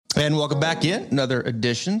And welcome back in another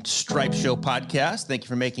edition, Stripe Show podcast. Thank you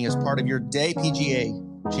for making us part of your day,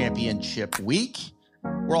 PGA Championship week.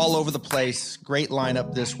 We're all over the place. Great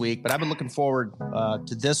lineup this week, but I've been looking forward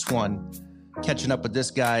to this one, catching up with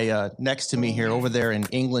this guy next to me here over there in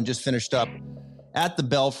England. Just finished up at the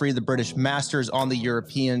Belfry, the British Masters on the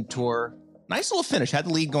European Tour. Nice little finish. Had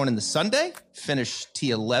the lead going in the Sunday. Finished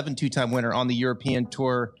T11, two-time winner on the European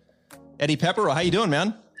Tour. Eddie Pepperell, how you doing,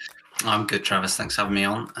 man? I'm good, Travis. Thanks for having me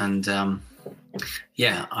on. And I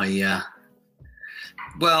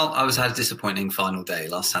had a disappointing final day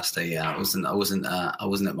last Saturday. I wasn't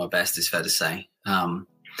at my best. It's fair to say.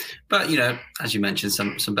 But you know, as you mentioned,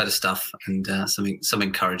 some better stuff and some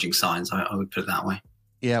encouraging signs. I would put it that way.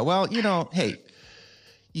 Yeah. Well, you know, hey,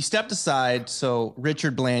 you stepped aside so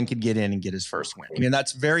Richard Bland could get in and get his first win. I mean,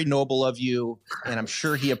 that's very noble of you, and I'm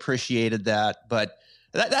sure he appreciated that. But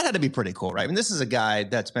that had to be pretty cool, right? I mean, this is a guy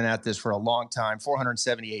that's been at this for a long time,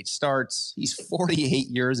 478 starts. He's 48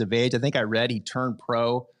 years of age. I think I read he turned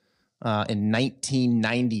pro in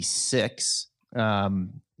 1996. I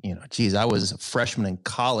was a freshman in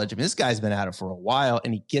college. I mean, this guy's been at it for a while,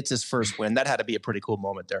 and he gets his first win. That had to be a pretty cool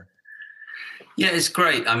moment there. Yeah, it's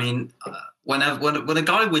great. I mean, when a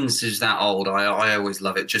guy wins who's that old, I always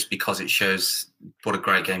love it just because it shows what a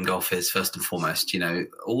great game golf is, first and foremost. You know,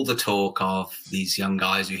 all the talk of these young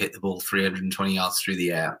guys who hit the ball 320 yards through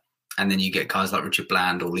the air, and then you get guys like Richard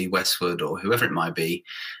Bland or Lee Westwood or whoever it might be,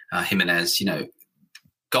 Jimenez. You know,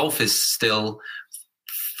 golf is still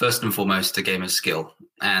first and foremost a game of skill.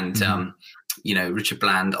 And, Richard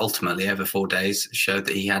Bland ultimately over 4 days showed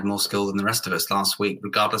that he had more skill than the rest of us last week,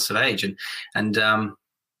 regardless of age. And the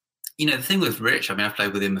thing with Rich, I mean, I've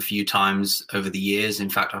played with him a few times over the years. In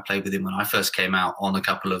fact, I played with him when I first came out on a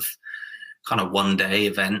couple of kind of one-day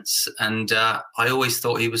events. And I always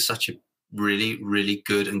thought he was such a really, really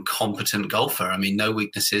good and competent golfer. I mean, no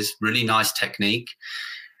weaknesses, really nice technique.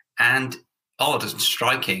 And odd and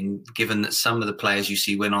striking, given that some of the players you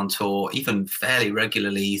see win on tour, even fairly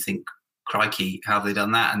regularly, you think, crikey, how have they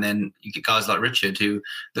done that? And then you get guys like Richard, who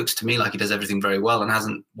looks to me like he does everything very well and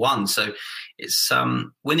hasn't won. So it's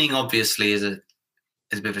winning obviously is a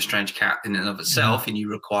bit of a strange cat in and of itself, and you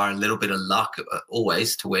require a little bit of luck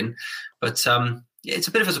always to win. But it's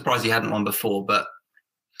a bit of a surprise he hadn't won before. But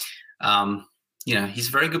he's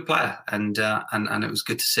a very good player, and it was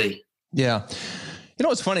good to see. Yeah, you know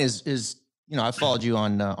what's funny is I followed you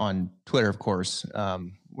on Twitter, of course,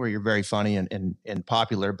 where you're very funny and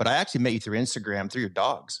popular, but I actually met you through Instagram, through your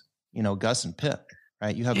dogs, Gus and Pip,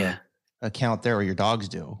 right? You have an account there where your dogs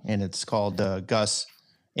do, and it's called Gus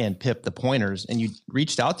and Pip, the Pointers. And you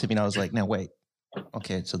reached out to me and I was like, no, wait,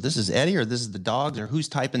 okay. So this is Eddie, or this is the dogs, or who's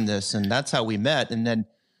typing this? And that's how we met. And then,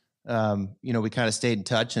 we kind of stayed in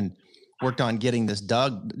touch and worked on getting this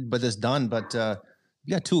done, but you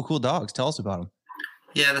got two cool dogs. Tell us about them.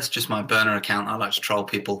 Yeah, that's just my burner account. I like to troll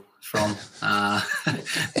people from. They're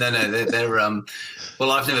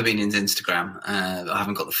well, I've never been into Instagram. I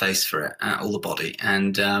haven't got the face for it, or the body.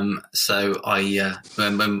 And so I,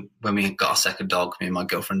 when we got our second dog, me and my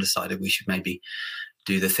girlfriend decided we should maybe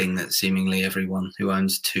do the thing that seemingly everyone who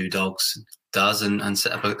owns two dogs does and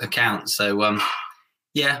set up an account. So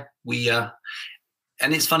we and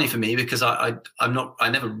it's funny for me because I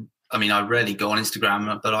rarely go on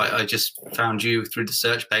Instagram, but I just found you through the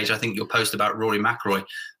search page. I think your post about Rory McIlroy,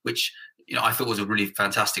 which I thought was a really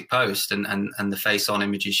fantastic post, and the face-on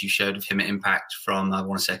images you showed of him at Impact from I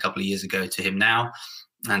want to say a couple of years ago to him now,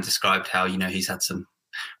 and described how he's had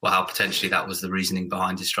how potentially that was the reasoning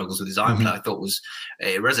behind his struggles with his iron play. I thought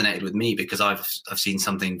it resonated with me because I've seen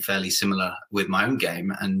something fairly similar with my own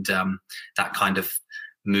game, and that kind of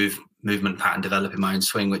movement pattern develop in my own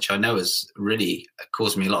swing, which I know has really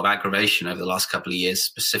caused me a lot of aggravation over the last couple of years,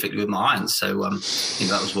 specifically with my irons. So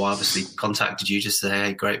that was why I obviously contacted you just to say,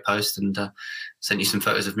 hey, great post, and sent you some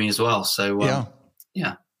photos of me as well. So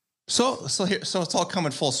yeah. So it's all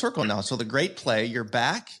coming full circle now. So the great play, you're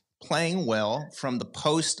back playing well from the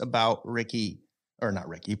post about Rory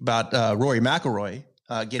McIlroy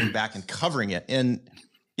getting back and covering it. And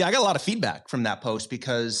yeah, I got a lot of feedback from that post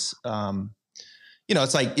because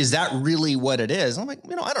it's like, is that really what it is? I'm like,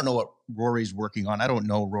 I don't know what Rory's working on. I don't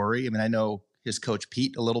know Rory. I mean, I know his coach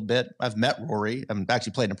Pete a little bit. I've met Rory. I'm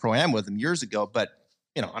actually played in a Pro-Am with him years ago, but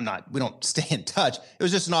we don't stay in touch. It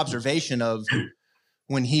was just an observation of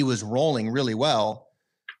when he was rolling really well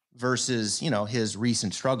versus, his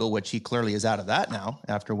recent struggle, which he clearly is out of that now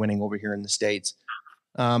after winning over here in the States.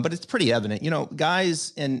 But it's pretty evident,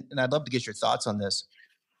 guys, and I'd love to get your thoughts on this.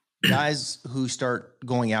 Guys who start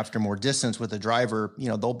going after more distance with a driver,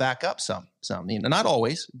 they'll back up some, not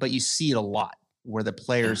always, but you see it a lot. where the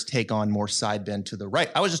players take on more side bend to the right.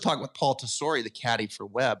 I was just talking with Paul Tesori, the caddy for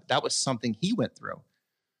Webb. That was something he went through.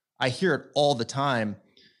 I hear it all the time,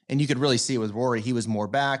 and you could really see it with Rory. He was more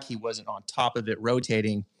back. He wasn't on top of it,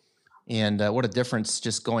 rotating. And what a difference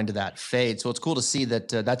just going to that fade. So it's cool to see that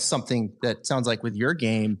that's something that sounds like with your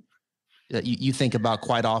game that you think about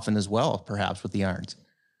quite often as well, perhaps with the irons.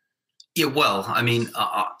 Yeah, well, I mean,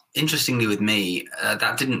 interestingly with me,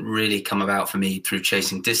 that didn't really come about for me through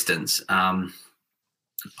chasing distance. I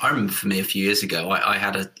remember for me a few years ago, I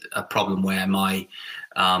had a problem where my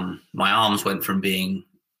arms went from being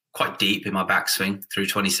quite deep in my backswing through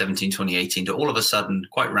 2017, 2018 to all of a sudden,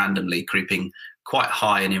 quite randomly, creeping quite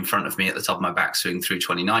high and in front of me at the top of my backswing through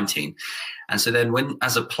 2019. And so then when,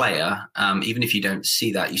 as a player, even if you don't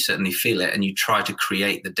see that, you certainly feel it and you try to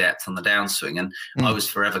create the depth on the downswing. And I was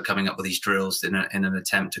forever coming up with these drills in an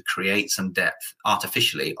attempt to create some depth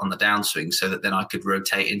artificially on the downswing so that then I could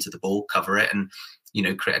rotate into the ball, cover it, and, you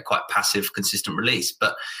know, create a quite passive, consistent release.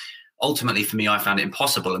 But ultimately for me, I found it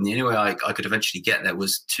impossible. And the only way I could eventually get there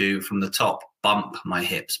was to, from the top, bump my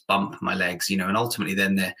hips, bump my legs, you know, and ultimately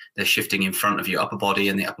then they're shifting in front of your upper body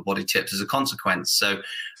and the upper body tips as a consequence. So,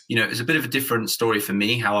 you know, it was a bit of a different story for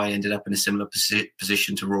me, how I ended up in a similar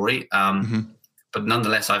position to Rory. But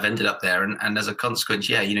nonetheless, I've ended up there. And as a consequence,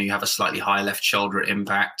 yeah, you know, you have a slightly higher left shoulder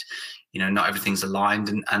impact, you know, not everything's aligned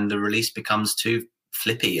and the release becomes too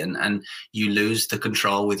flippy and you lose the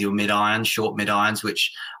control with your mid-iron, short mid-irons,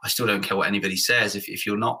 which I still don't care what anybody says. If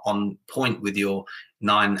you're not on point with your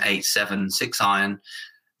 9, 8, 7, 6 iron,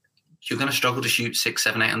 you're going to struggle to shoot 6,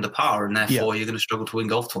 7, 8 under par, and therefore you're going to struggle to win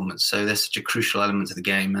golf tournaments. So there's such a crucial element to the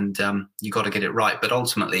game, and you got to get it right. But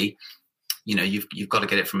ultimately, you know, you've got to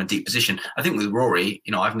get it from a deep position. I think with Rory,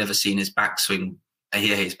 you know, I've never seen his backswing.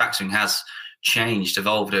 His backswing has changed,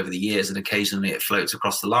 evolved over the years, and occasionally it floats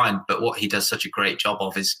across the line. But what he does such a great job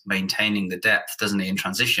of is maintaining the depth, doesn't he, in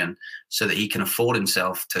transition, so that he can afford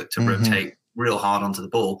himself to rotate real hard onto the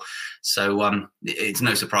ball. So it's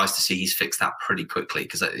no surprise to see he's fixed that pretty quickly,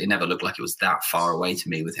 because it never looked like it was that far away to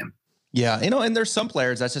me with him. Yeah, you know, and there's some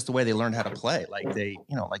players, that's just the way they learned how to play. Like they,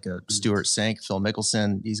 you know, like a Stuart Sink, Phil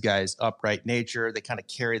Mickelson, these guys, upright nature, they kind of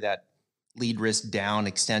carry that lead wrist down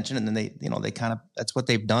extension. And then they, you know, they kind of, that's what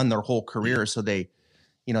they've done their whole career. So they,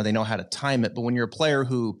 you know, they know how to time it. But when you're a player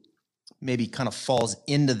who maybe kind of falls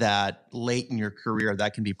into that late in your career,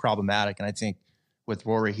 that can be problematic. And I think with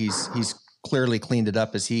Rory, he's clearly cleaned it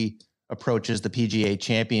up as he approaches the PGA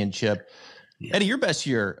Championship. Yeah. Eddie, your best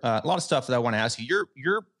year, a lot of stuff that I want to ask you.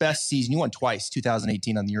 Your best season, you won twice,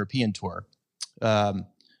 2018 on the European Tour.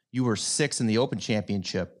 You were 6th in the Open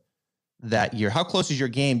Championship that year. How close is your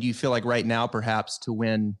game, do you feel like right now, perhaps, to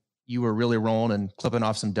when you were really rolling and clipping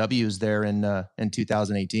off some W's there in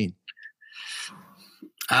 2018?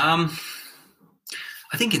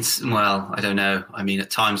 I think it's, well, I don't know. I mean,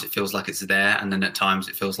 at times it feels like it's there, and then at times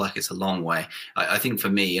it feels like it's a long way. I think for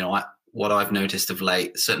me, you know, what I've noticed of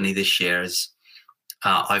late, certainly this year, is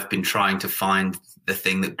I've been trying to find the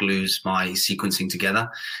thing that glues my sequencing together,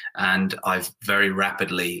 and I've very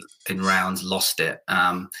rapidly in rounds lost it.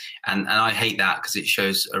 And I hate that, because it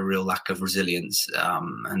shows a real lack of resilience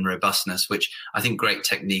and robustness, which I think great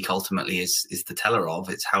technique ultimately is the teller of.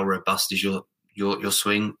 It's how robust is your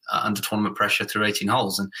swing under tournament pressure through 18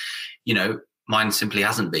 holes. And, you know, mine simply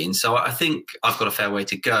hasn't been. So I think I've got a fair way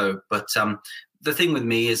to go. But the thing with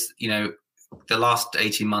me is, you know, the last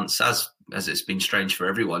 18 months, as it's been strange for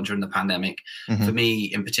everyone during the pandemic, for me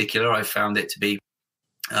in particular, I found it to be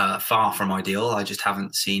far from ideal. I just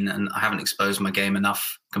haven't seen, and I haven't exposed my game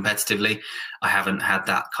enough competitively. I haven't had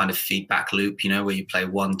that kind of feedback loop, you know, where you play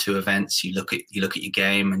 1-2 events, you look at your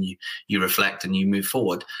game and you reflect and you move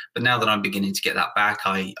forward. But now that I'm beginning to get that back,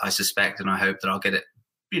 I suspect and I hope that I'll get it,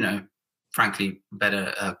 you know, frankly,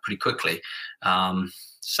 better pretty quickly.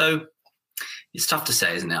 So it's tough to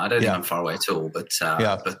say, isn't it? I don't think I'm far away at all, but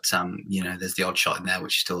you know, there's the odd shot in there,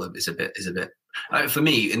 which still is a bit. For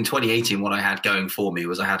me, in 2018, what I had going for me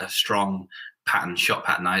was I had a strong shot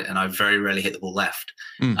pattern, and I very rarely hit the ball left.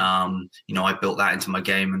 You know, I built that into my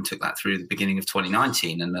game and took that through the beginning of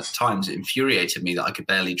 2019. And at times it infuriated me that I could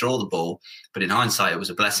barely draw the ball. But in hindsight, it was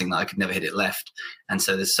a blessing that I could never hit it left. And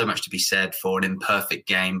so there's so much to be said for an imperfect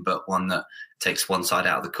game, but one that takes one side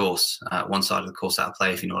out of the course, one side of the course out of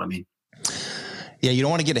play, if you know what I mean. Yeah, you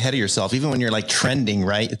don't want to get ahead of yourself, even when you're like trending,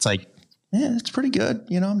 right? It's like, yeah, it's pretty good.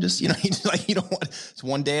 You know, I'm just, you know, you don't want, it's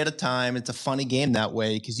one day at a time. It's a funny game that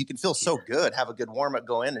way, because you can feel so good, have a good warm up,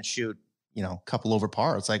 go in and shoot, you know, a couple over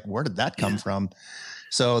par. It's like, where did that come from?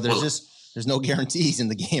 So there's no guarantees in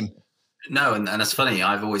the game. No, and it's funny.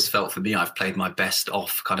 I've always felt, for me, I've played my best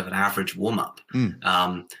off kind of an average warm up.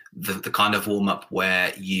 The kind of warm up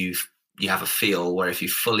where you've you have a feel where if you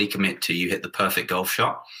fully commit to, you hit the perfect golf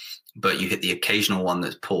shot, but you hit the occasional one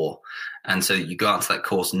that's poor. And so you go out to that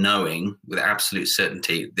course knowing with absolute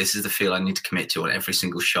certainty, this is the feel I need to commit to on every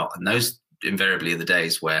single shot. And those invariably are the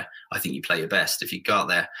days where I think you play your best. If you go out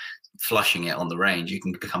there flushing it on the range, you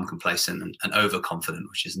can become complacent and overconfident,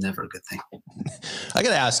 which is never a good thing. I got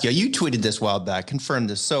to ask you, you tweeted this a while back, confirm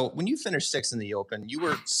this. So when you finished 6th in the Open, you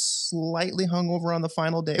were slightly hungover on the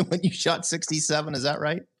final day when you shot 67. Is that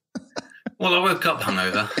right? Well, I woke up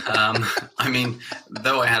hungover. I mean,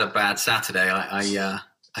 though I had a bad Saturday,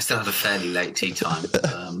 I still had a fairly late tee time.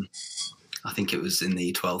 I think it was in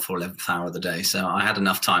the 12th or 11th hour of the day. So I had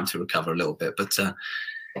enough time to recover a little bit. But,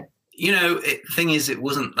 the thing is, it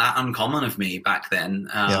wasn't that uncommon of me back then.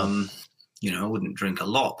 I wouldn't drink a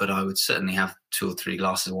lot, but I would certainly have 2 or 3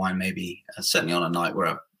 glasses of wine, maybe, certainly on a night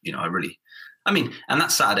where, and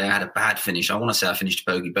that Saturday I had a bad finish. I want to say I finished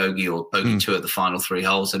bogey or bogey 2 at the final 3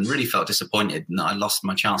 holes and really felt disappointed and I lost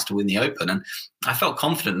my chance to win the Open. And I felt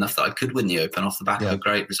confident enough that I could win the Open off the back of a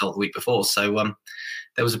great result the week before. So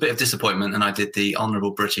there was a bit of disappointment and I did the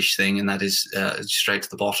honourable British thing, and that is straight to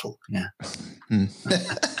the bottle. Yeah.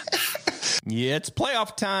 Yeah, it's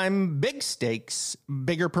playoff time. Big stakes,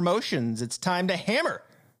 bigger promotions. It's time to hammer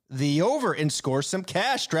the over and score some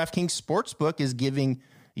cash. DraftKings Sportsbook is giving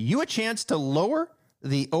you a chance to lower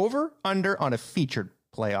the over-under on a featured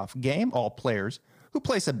playoff game. All players who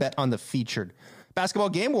place a bet on the featured basketball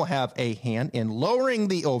game will have a hand in lowering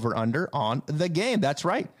the over-under on the game. That's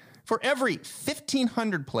right. For every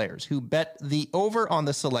 1,500 players who bet the over on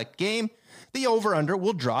the select game, the over-under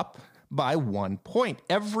will drop by 1 point.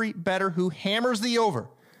 Every bettor who hammers the over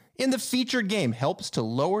in the featured game helps to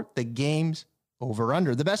lower the game's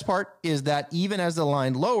over-under. The best part is that even as the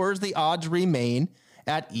line lowers, the odds remain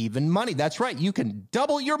at even money. That's right. You can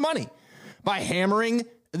double your money by hammering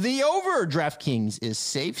the over. DraftKings is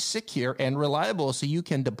safe, secure, and reliable, so you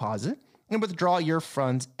can deposit and withdraw your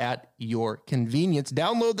funds at your convenience.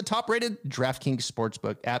 Download the top-rated DraftKings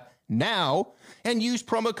Sportsbook app now and use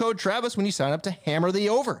promo code Travis when you sign up to hammer the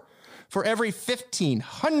over. For every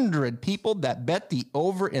 1,500 people that bet the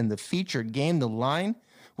over in the featured game, the line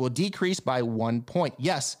will decrease by 1 point.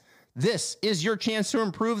 Yes, this is your chance to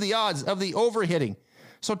improve the odds of the over hitting.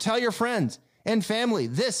 So tell your friends and family,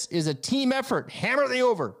 this is a team effort. Hammer the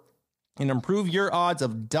over and improve your odds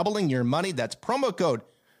of doubling your money. That's promo code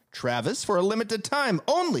Travis for a limited time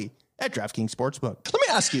only at DraftKings Sportsbook. Let me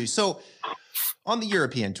ask you, so on the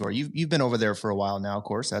European tour, you've been over there for a while now, of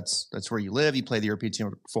course. That's where you live. You play the European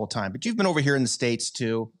tour full time, but you've been over here in the States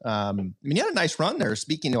too. You had a nice run there.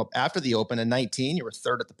 Speaking of, after the Open in 19, you were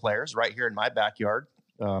 3rd at the Players right here in my backyard,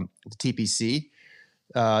 the TPC.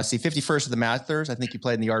 51st of the Masters. I think you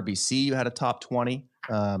played in the RBC. You had a top 20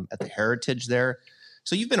 at the Heritage there.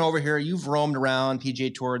 So you've been over here. You've roamed around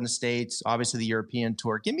PGA Tour in the States, obviously the European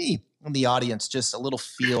Tour. Give me and the audience just a little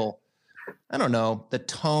feel. I don't know, the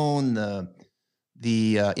tone,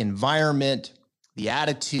 the environment, the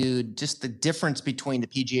attitude, just the difference between the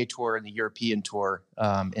PGA Tour and the European Tour,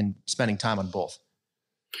 and spending time on both.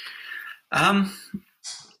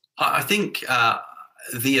 I think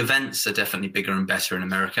the events are definitely bigger and better in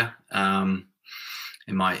America,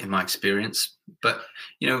 in my experience. But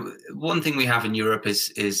one thing we have in Europe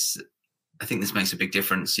is I think this makes a big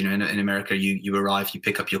difference. In America, you arrive, you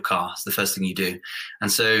pick up your car. It's the first thing you do,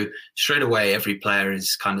 and so straight away every player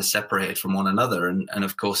is kind of separated from one another, and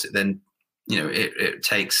of course it then it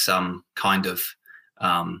takes some kind of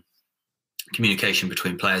communication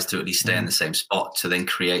between players to at least stay in the same spot to then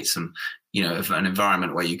create some an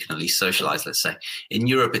environment where you can at least socialize, let's say. In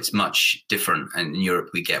Europe, it's much different. And in Europe,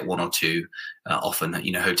 we get 1 or 2 often,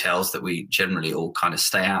 hotels that we generally all kind of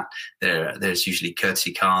stay at. There's usually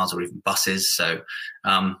courtesy cars or even buses. So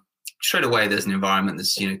straight away, there's an environment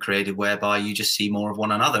that's, created whereby you just see more of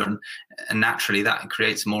one another. And naturally, that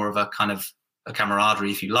creates more of a kind of a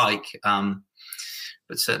camaraderie, if you like,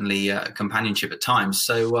 but certainly a companionship at times.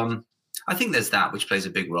 So I think there's that, which plays a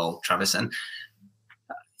big role, Travis. And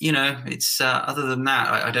it's other than that,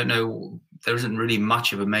 I don't know. There isn't really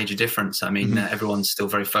much of a major difference. I mean, everyone's still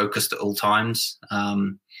very focused at all times.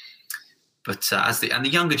 But the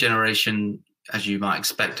younger generation, as you might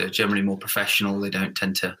expect, are generally more professional. They don't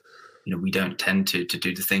tend to, we don't tend to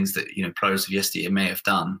do the things that pros of yesteryear may have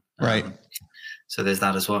done. Right. So there's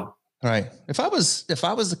that as well. Right. If I was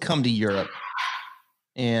to come to Europe,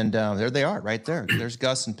 and there they are, right there. There's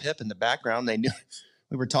Gus and Pip in the background. They knew.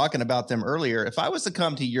 We were talking about them earlier. If I was to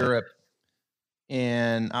come to Europe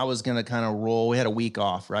and I was going to kind of roll, we had a week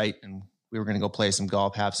off, right? And we were going to go play some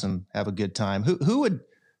golf, have a good time. Who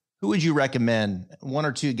would you recommend? 1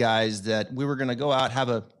 or 2 guys that we were going to go out, have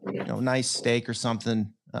a nice steak or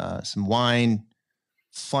something, some wine,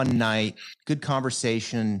 fun night, good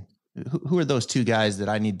conversation. Who are those two guys that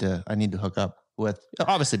I need to hook up with?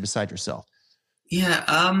 Obviously, beside yourself. Yeah.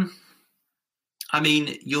 I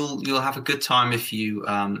mean, you'll have a good time if you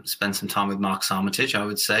spend some time with Marcus Armitage. I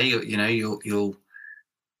would say, you'll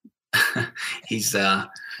he's an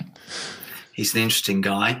interesting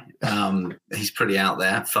guy. He's pretty out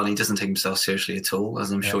there, funny, doesn't take himself seriously at all,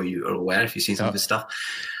 as I'm sure you are aware if you've seen some of his stuff.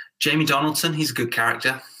 Jamie Donaldson, he's a good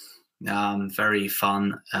character, very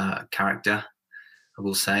fun character, I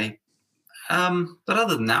will say. But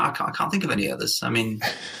other than that, I can't think of any others. I mean,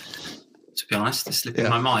 to be honest, they're slipping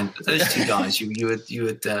my mind. But those two guys,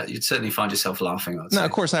 you'd certainly find yourself laughing. No,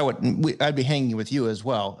 of course I would. I'd be hanging with you as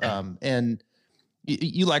well. And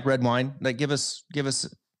you like red wine? Like, give us,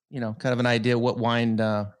 kind of an idea. What wine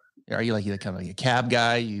are you like? You kind of like a cab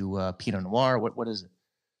guy? You Pinot Noir? What is it?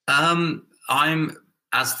 I'm,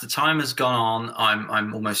 as the time has gone on,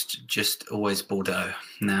 I'm almost just always Bordeaux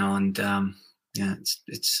now, and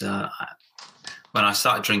it's. When I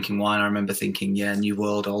started drinking wine, I remember thinking, New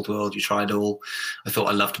World, Old World, you tried all. I thought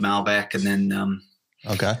I loved Malbec. And then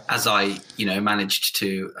as I, managed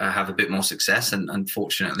to have a bit more success and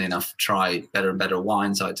fortunately enough, try better and better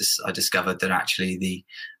wines, I discovered that actually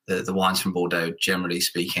the wines from Bordeaux, generally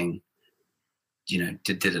speaking,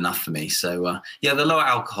 did enough for me. So, the lower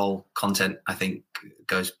alcohol content, I think,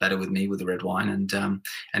 goes better with me with the red wine. And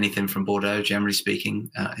anything from Bordeaux, generally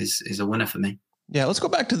speaking, is a winner for me. Yeah, let's go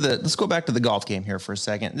back to the golf game here for a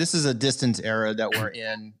second. This is a distance era that we're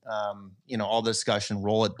in. All the discussion,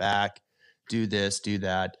 roll it back, do this, do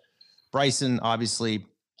that. Bryson, obviously,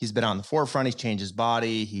 he's been on the forefront. He's changed his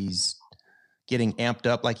body. He's getting amped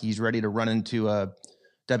up like he's ready to run into a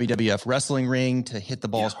WWF wrestling ring to hit the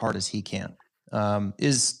ball as hard as he can.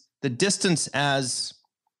 Is the distance as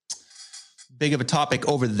big of a topic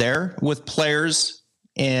over there with players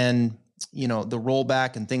and the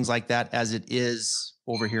rollback and things like that as it is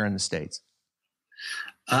over here in the States?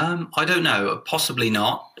 I don't know. Possibly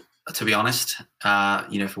not, to be honest.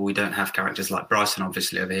 If we don't have characters like Bryson,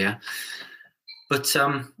 obviously, over here. But,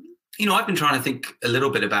 I've been trying to think a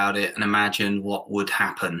little bit about it and imagine what would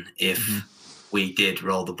happen if we did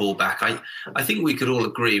roll the ball back. I think we could all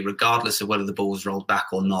agree, regardless of whether the ball was rolled back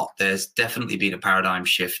or not, there's definitely been a paradigm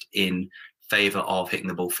shift in favor of hitting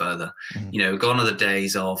the ball further. Gone are the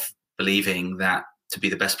days of believing that to be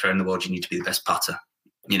the best player in the world, you need to be the best putter.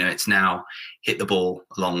 It's now hit the ball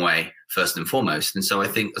a long way, first and foremost. And so I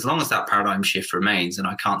think as long as that paradigm shift remains, and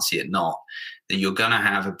I can't see it not, that you're going to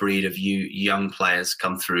have a breed of young players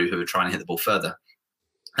come through who are trying to hit the ball further.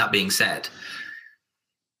 That being said,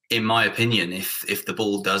 in my opinion, if the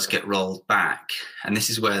ball does get rolled back, and this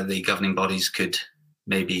is where the governing bodies could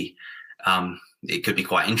maybe it could be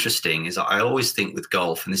quite interesting, is I always think with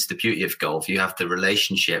golf, and this is the beauty of golf, you have the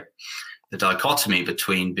relationship, the dichotomy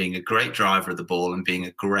between being a great driver of the ball and being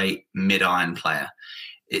a great mid-iron player.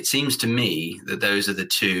 It seems to me that those are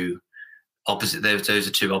two opposite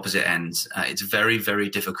ends. It's very, very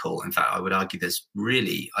difficult. In fact, I would argue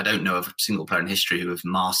I don't know of a single player in history who have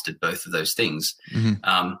mastered both of those things.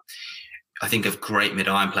 I think of great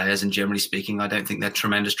mid-iron players, and generally speaking, I don't think they're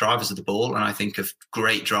tremendous drivers of the ball. And I think of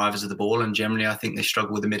great drivers of the ball, and generally, I think they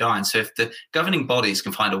struggle with the mid-iron. So if the governing bodies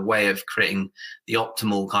can find a way of creating the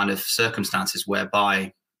optimal kind of circumstances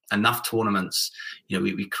whereby enough tournaments,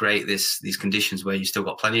 we create these conditions where you still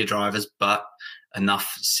got plenty of drivers, but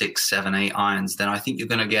enough 6, 7, 8 irons, then I think you're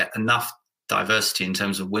going to get enough diversity in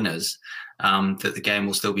terms of winners that the game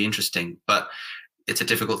will still be interesting. But it's a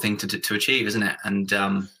difficult thing to achieve, isn't it? And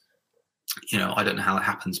I don't know how it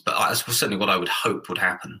happens, but that's certainly what I would hope would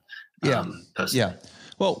happen. Personally. Yeah.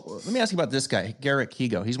 Well, let me ask you about this guy, Garrick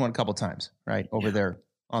Higo. He's won a couple times, right, over there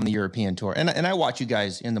on the European tour. And I watch you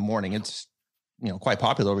guys in the morning. It's quite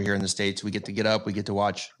popular over here in the States. We get to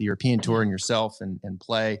watch the European tour and yourself and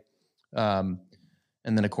play.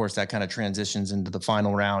 And then of course that kind of transitions into the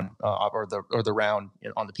final round or the round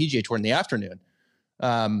on the PGA Tour in the afternoon.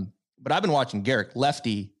 But I've been watching Garrick,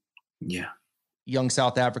 lefty. Yeah. Young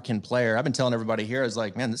South African player. I've been telling everybody here is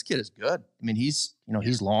like, man, this kid is good. I mean, he's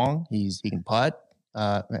long, he can putt.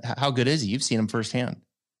 How good is he? You've seen him firsthand.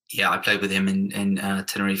 Yeah, I played with him in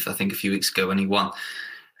Tenerife, I think a few weeks ago when he won.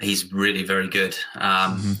 He's really very good.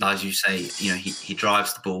 As you say, he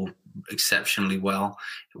drives the ball exceptionally well.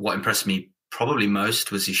 What impressed me probably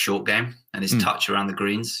most was his short game and his touch around the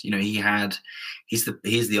greens. He's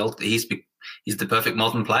the perfect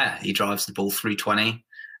modern player. He drives the ball 320.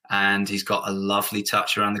 And he's got a lovely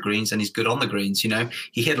touch around the greens, and he's good on the greens.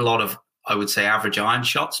 He hit a lot of, I would say, average iron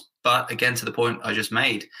shots. But again, to the point I just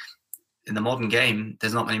made, in the modern game,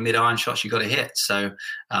 there's not many mid-iron shots you got to hit. So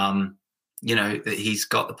that he's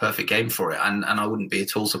got the perfect game for it. And I wouldn't be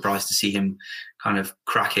at all surprised to see him kind of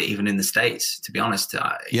crack it even in the States, to be honest.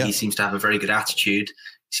 He seems to have a very good attitude.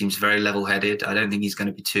 He seems very level-headed. I don't think he's going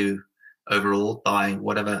to be too overawed by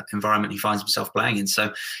whatever environment he finds himself playing in.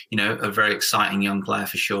 So, a very exciting young player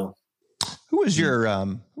for sure. Who was your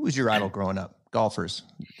idol growing up? Golfers,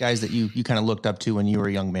 guys that you kind of looked up to when you were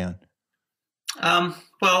a young man?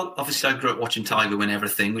 Well, obviously I grew up watching Tiger win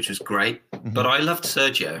everything, which was great, but I loved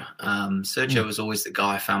Sergio. Sergio was always the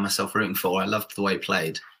guy I found myself rooting for. I loved the way he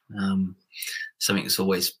played. Something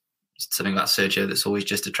about Sergio that's always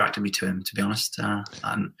just attracted me to him, to be honest.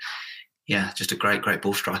 And just a great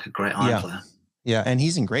ball striker, great iron player. Yeah. And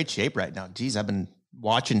he's in great shape right now. Geez, I've been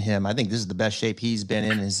watching him. I think this is the best shape he's been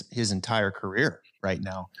in his entire career right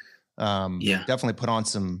now. Definitely put on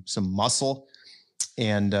some muscle.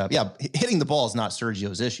 And hitting the ball is not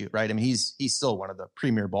Sergio's issue, right? I mean, he's still one of the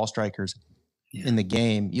premier ball strikers in the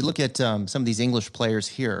game. You look at some of these English players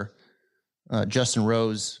here. Justin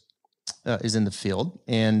Rose is in the field,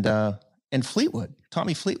 and Fleetwood,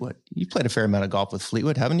 Tommy Fleetwood. You played a fair amount of golf with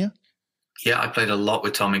Fleetwood, haven't you? Yeah, I played a lot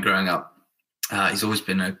with Tommy growing up. He's always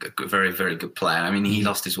been a very, very good player. I mean, he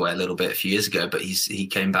lost his way a little bit a few years ago, but he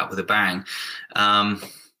came back with a bang.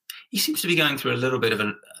 He seems to be going through a little bit of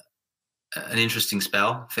an interesting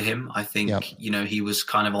spell for him. I think, he was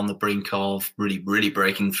kind of on the brink of really, really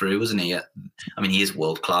breaking through, wasn't he? I mean, he is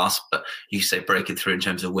world class, but you say breaking through in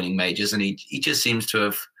terms of winning majors, and he just seems to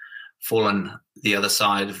have fallen the other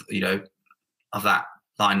side of, of that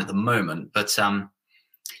line at the moment. But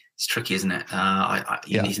it's tricky, isn't it?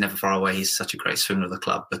 He's never far away. He's such a great swinger of the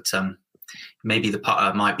club, but maybe the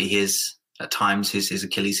putter might be his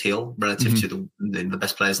Achilles heel relative to the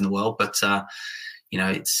best players in the world. But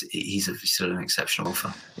he's still an exceptional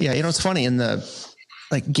golfer. Yeah, it's funny in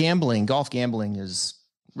golf gambling is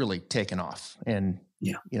really taken off, and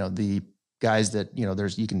the guys that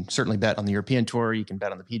you can certainly bet on the European Tour, you can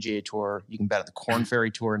bet on the PGA Tour, you can bet on the Korn Ferry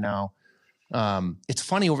Tour now. It's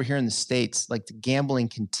funny over here in the States, like the gambling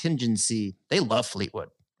contingency, they love Fleetwood.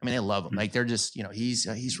 I mean, they love him. Like they're just,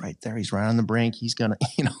 he's right there. He's right on the brink. He's gonna,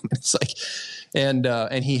 it's like,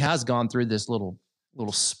 and he has gone through this little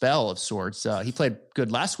spell of sorts. He played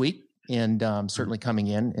good last week, and certainly coming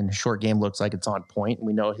in, and his short game looks like it's on point. And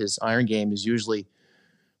we know his iron game is usually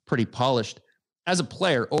pretty polished. As a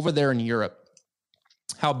player over there in Europe,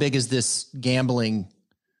 how big is this gambling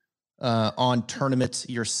on tournaments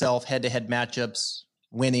yourself, head-to-head matchups,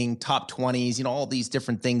 winning top 20s, all these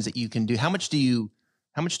different things that you can do? How much do you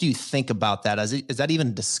think about that? Is that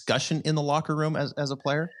even discussion in the locker room as a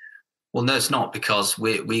player? Well, no, it's not, because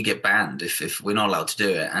we get banned if we're not allowed to do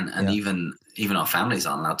it, and even our families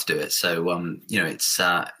aren't allowed to do it. So it's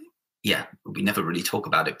we never really talk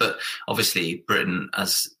about it. But obviously, Britain,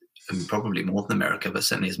 probably more than America, but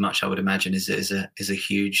certainly as much, I would imagine, is a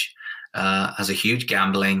huge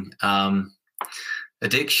gambling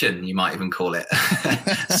addiction, you might even call it.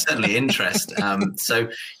 Certainly interest.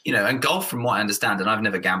 And golf, from what I understand, and I've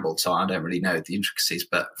never gambled, so I don't really know the intricacies,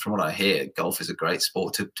 but from what I hear, golf is a great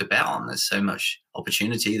sport to bet on. There's so much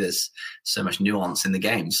opportunity, there's so much nuance in the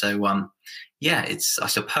game. So it's, I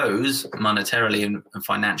suppose, monetarily and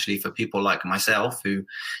financially, for people like myself who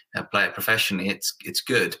play it professionally, it's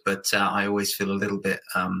good, but I always feel a little bit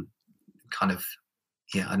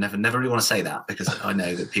I never really want to say that, because I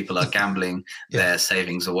know that people are gambling their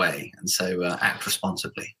savings away. And so act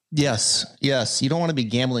responsibly. Yes. You don't want to be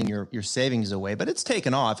gambling your savings away, but it's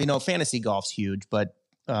taken off. Fantasy golf's huge, but,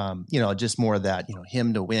 just more of that,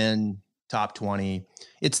 him to win, top 20.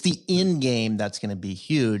 It's the in game that's going to be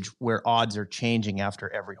huge, where odds are changing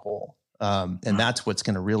after every hole. And that's what's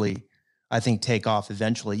going to really, I think, take off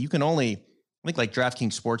eventually. You can only, I think, like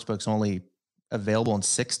DraftKings Sportsbook's only available in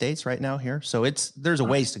 6 states right now here. So there's a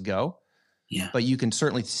ways to go, but you can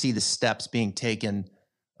certainly see the steps being taken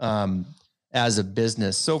as a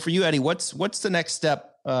business. So for you, Eddie, what's the next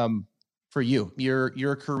step for you?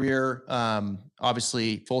 Your career,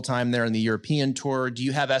 obviously full-time there in the European Tour. Do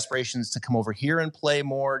you have aspirations to come over here and play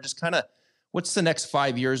more? Just kind of, what's the next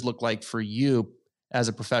 5 years look like for you as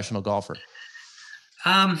a professional golfer?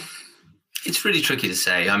 It's really tricky to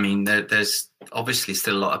say. I mean, there's obviously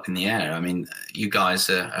still a lot up in the air. I mean, you guys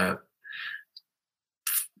are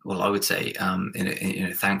I would say,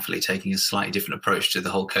 thankfully taking a slightly different approach to the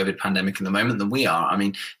whole COVID pandemic in the moment than we are. I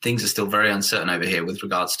mean, things are still very uncertain over here with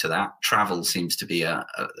regards to that. Travel seems to be a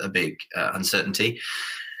big uncertainty.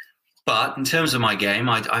 But in terms of my game,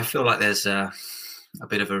 I feel like there's a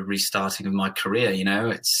bit of a restarting of my career.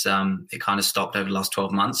 It's it kind of stopped over the last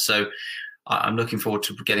 12 months. So I'm looking forward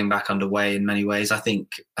to getting back underway in many ways. I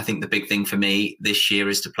think the big thing for me this year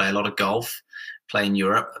is to play a lot of golf. play in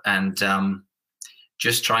Europe, and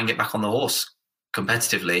just try and get back on the horse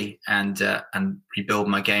competitively, and rebuild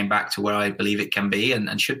my game back to where I believe it can be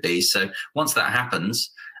and should be. So once that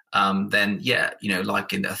happens, then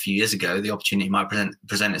like in a few years ago, the opportunity might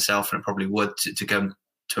present itself, and it probably would, to go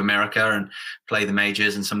to America and play the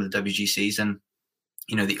majors and some of the WGCs, and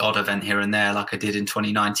the odd event here and there, like I did in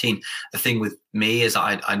 2019. The thing with me is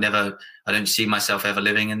I don't see myself ever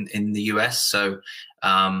living in the US, so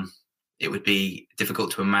it would be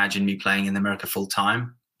difficult to imagine me playing in America full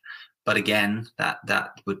time. But again, that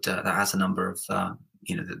has a number of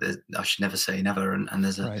I should never say never, and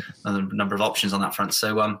there's another number of options on that front.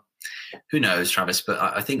 So who knows, Travis? But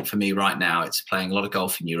I think for me right now, it's playing a lot of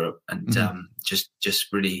golf in Europe, and just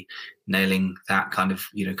really nailing that kind of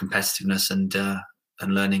competitiveness and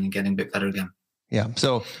learning and getting a bit better again. Yeah.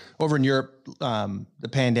 So over in Europe, the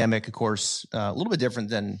pandemic, of course, a little bit different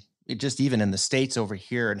than just even in the States over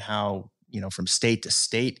here, and how from state to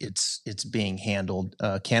state it's being handled.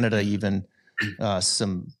 Canada even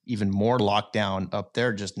some even more lockdown up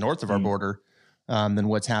there just north of our border than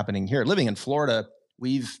what's happening here. Living in Florida,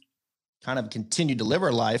 we've kind of continued to live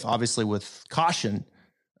our life, obviously with caution,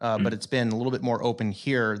 but it's been a little bit more open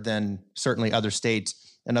here than certainly other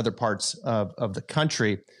states and other parts of the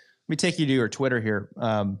country. Let me take you to your Twitter here.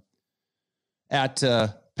 At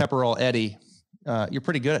Pepperell Eddie, you're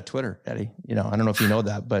pretty good at Twitter, Eddie. I don't know if you know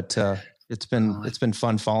that, but it's been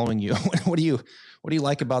fun following you. What do you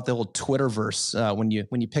like about the old Twitterverse?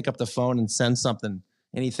 When you pick up the phone and send something,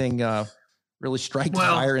 anything really strike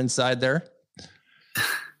fire inside there?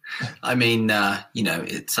 I mean,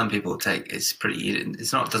 some people it's pretty.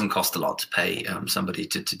 It doesn't cost a lot to pay somebody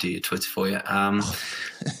to do your Twitter for you.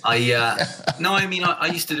 I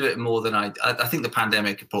used to do it more than I think the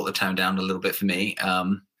pandemic brought the tone down a little bit for me.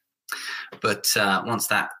 But once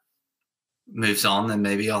that moves on, then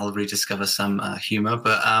maybe I'll rediscover some humor.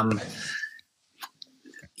 But I've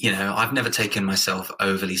never taken myself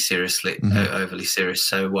overly serious. So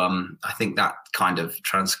I think that kind of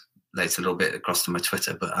translates a little bit across to my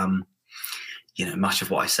Twitter. But much of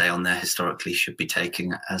what I say on there historically should be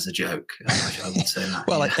taken as a joke. I would say that.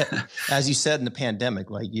 Well, as you said in the pandemic,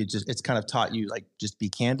 it's kind of taught you just be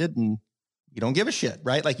candid and you don't give a shit,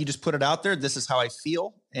 right? Like you just put it out there. This is how I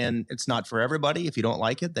feel, and it's not for everybody. If you don't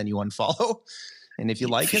like it, then you unfollow, and if you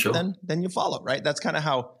like it, then you follow, right? That's kind of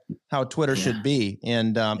how Twitter should be,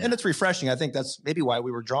 and it's refreshing. I think that's maybe why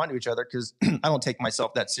we were drawn to each other, because I don't take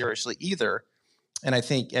myself that seriously either, and I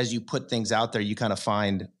think as you put things out there, you kind of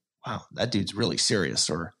find, wow, that dude's really serious,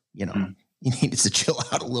 or he needs to chill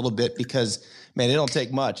out a little bit, because man, it don't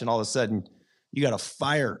take much, and all of a sudden you got a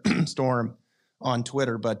firestorm on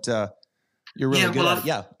Twitter, but. You're really good at it.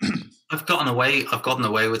 Yeah. I've gotten away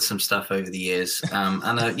with some stuff over the years.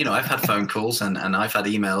 And I've had phone calls and I've had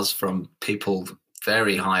emails from people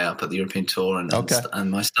very high up at the European Tour, and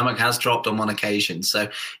my stomach has dropped on one occasion. So,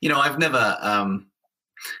 I've never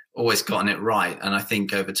always gotten it right. And I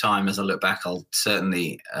think over time, as I look back, I'll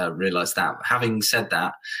certainly realize that. Having said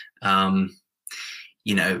that,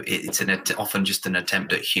 it's often just an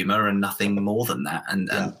attempt at humor and nothing more than that. And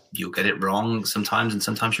you'll get it wrong sometimes, and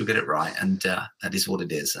sometimes you'll get it right. And that is what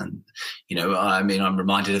it is. And, I'm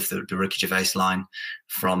reminded of the Ricky Gervais line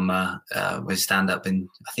from his stand-up in,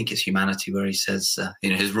 I think it's Humanity, where he says,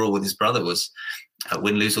 his rule with his brother was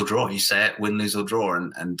win, lose or draw. You say it, win, lose or draw.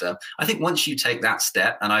 And I think once you take that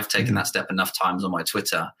step, and I've taken that step enough times on my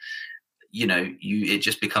Twitter, it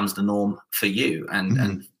just becomes the norm for you.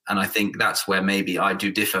 And I think that's where maybe I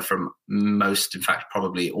do differ from most, in fact,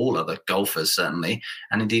 probably all other golfers, certainly,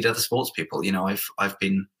 and indeed other sports people.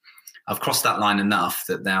 I've crossed that line enough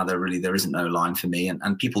that now there isn't no line for me,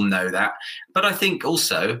 and people know that. But I think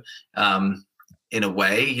also, in a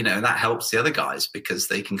way, that helps the other guys, because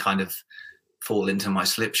they can kind of fall into my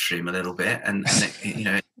slipstream a little bit, and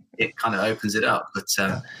it kind of opens it up. But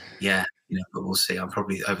but we'll see. I'm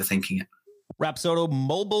probably overthinking it. Rapsodo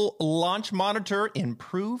Mobile Launch Monitor.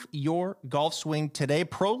 Improve your golf swing today.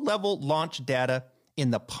 Pro-level launch data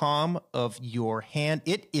in the palm of your hand.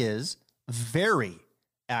 It is very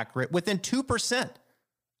accurate, within 2%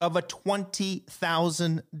 of a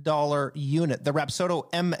 $20,000 unit. The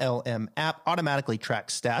Rapsodo MLM app automatically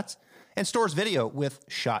tracks stats and stores video with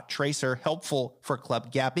Shot Tracer, helpful for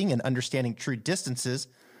club gapping and understanding true distances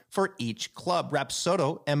for each club.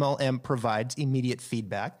 Rapsodo MLM provides immediate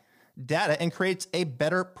feedback, data, and creates a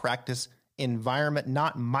better practice environment,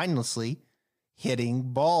 not mindlessly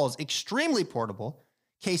hitting balls. Extremely portable,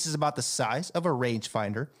 cases about the size of a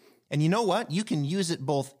rangefinder. And you know what? You can use it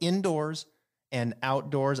both indoors and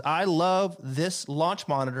outdoors. I love this launch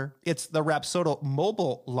monitor. It's the Rapsodo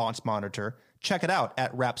Mobile Launch Monitor. check it out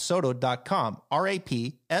at rapsodo.com,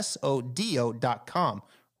 rapsodo.com,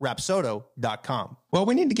 rapsodo.com. Well,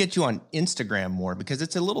 we need to get you on Instagram more because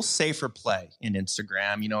it's a little safer play in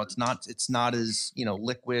Instagram. You know, it's not as, you know,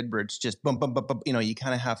 liquid where it's just boom, boom, boom, boom. You know, you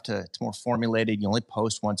kind of have to, it's more formulated. You only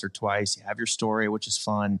post once or twice. You have your story, which is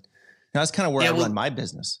fun. Now, that's kind of where I run my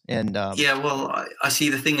business. And I see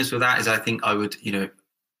the thing is with that is I think I would, you know,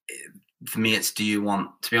 for me, it's do you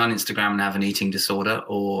want to be on Instagram and have an eating disorder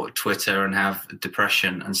or Twitter and have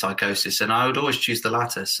depression and psychosis? And I would always choose the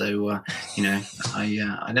latter. So, you know,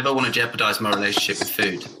 I never want to jeopardize my relationship with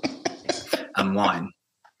food and wine.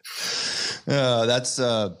 That's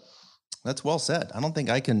well said. I don't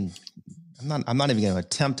think I can. I'm not even going to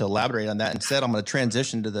attempt to elaborate on that. Instead, I'm going to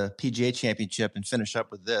transition to the PGA Championship and finish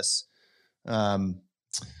up with this.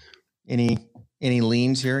 Any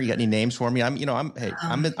leans here? You got any names for me?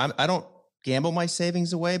 I don't gamble my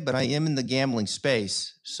savings away, but I am in the gambling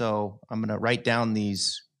space. So I'm going to write down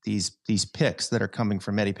these picks that are coming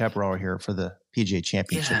from Eddie Pepperell here for the PGA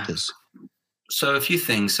Championship. Yeah. So a few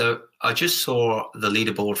things. So I just saw the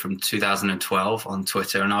leaderboard from 2012 on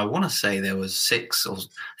Twitter, and I want to say there was six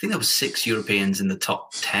Europeans in the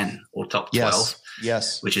top 10 or top 12.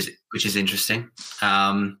 Yes. Which is interesting.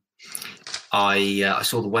 I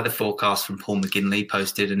saw the weather forecast from Paul McGinley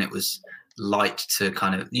posted, and it was light to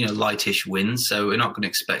kind of, you know, lightish winds. So we're not going to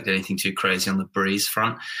expect anything too crazy on the breeze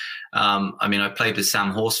front. I mean, I played with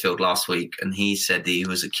Sam Horsfield last week, and he said that he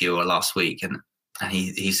was at Cure last week, and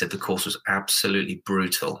he said the course was absolutely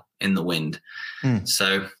brutal in the wind.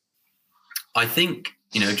 So I think,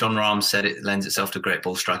 you know, John Rahm said it lends itself to great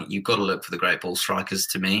ball striking. You've got to look for the great ball strikers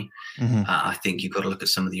to me. Mm-hmm. I think you've got to look at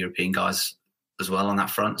some of the European guys as well on that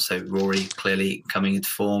front. So Rory clearly coming into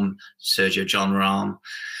form, Sergio, John Rahm,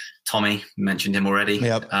 Tommy, mentioned him already.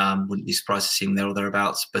 Yep. Wouldn't be surprised to see him there or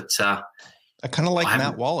thereabouts. But I kind of like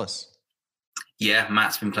Matt Wallace. Yeah,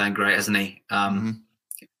 Matt's been playing great, hasn't he?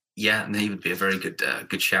 Yeah, and he would be a very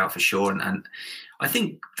good shout for sure. And I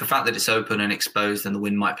think the fact that it's open and exposed and the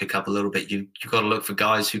wind might pick up a little bit, you've got to look for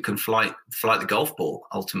guys who can flight the golf ball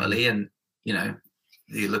ultimately. And, you know,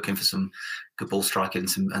 you're looking for some good ball striking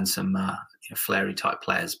and some flary type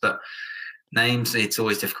players. But names, it's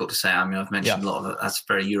always difficult to say. I mean, I've mentioned a lot of it. That's a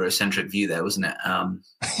very Eurocentric view there, wasn't it?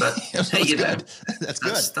 But hey, you know, that's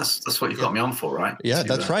good. That's what you've got me on for, right? Yeah,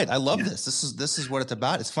 that's right. I love this. This is what it's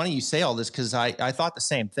about. It's funny you say all this because I thought the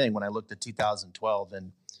same thing when I looked at 2012,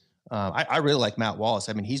 and I really like Matt Wallace.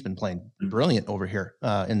 I mean, he's been playing brilliant over here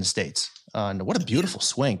in the States. And what a beautiful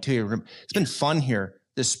swing too. It's been fun here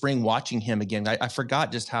this spring watching him again. I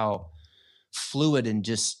forgot just how fluid and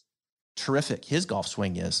just terrific his golf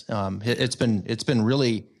swing is. It's been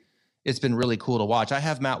really cool to watch. I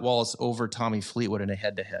have Matt Wallace over Tommy Fleetwood in a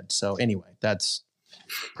head-to-head. So anyway, that's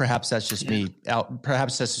just me out.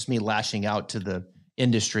 Perhaps that's just me lashing out to the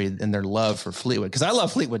industry and their love for Fleetwood. Cause I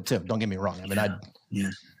love Fleetwood too. Don't get me wrong. I mean,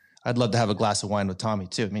 I'd love to have a glass of wine with Tommy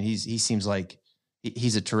too. I mean, he seems like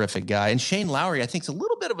he's a terrific guy. And Shane Lowry, I think, is a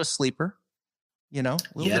little bit of a sleeper, you know,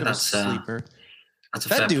 a little bit of a sleeper. That's a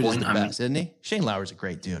that fair dude point. is the best, isn't he? Shane Lowry's a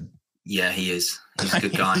great dude. Yeah, he is. He's a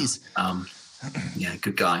good guy.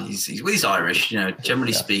 Good guy. He's Irish. You know,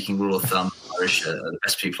 generally speaking, rule of thumb, Irish are the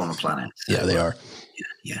best people on the planet. So, yeah, they are.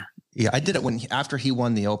 Yeah. I did it after he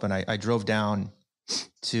won the Open. I drove down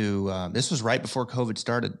to. This was right before COVID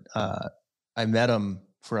started. I met him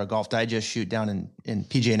for a Golf Digest shoot down in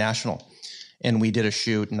PGA National, and we did a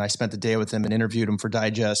shoot. And I spent the day with him and interviewed him for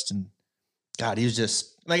Digest. And God, he was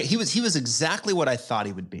just like he was exactly what I thought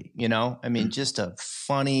he would be. You know, I mean, just a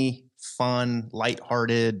funny, fun,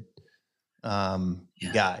 lighthearted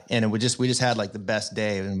guy. And we just had like the best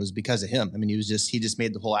day, and it was because of him. I mean, he just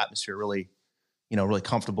made the whole atmosphere really, you know, really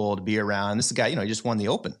comfortable to be around. This is a guy, you know, he just won the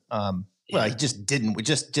Open. Well, he just didn't. We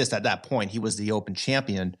just at that point, he was the Open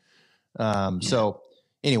champion. So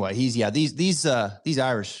anyway, these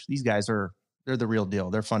Irish, these guys they're the real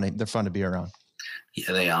deal. They're fun to be around.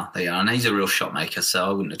 Yeah, they are. And he's a real shot maker, so I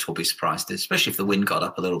wouldn't at all be surprised, especially if the wind got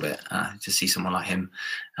up a little bit, to see someone like him.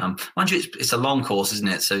 Mind you, it's a long course, isn't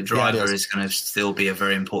it? So driver is going to still be a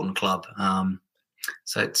very important club.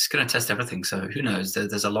 So it's going to test everything. So who knows?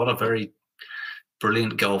 There's a lot of very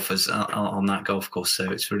brilliant golfers on that golf course.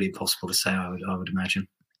 So it's really impossible to say, I would imagine.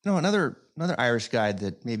 No, another Irish guy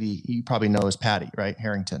that maybe you probably know is Paddy, right?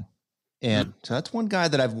 Harrington. And so that's one guy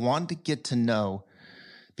that I've wanted to get to know,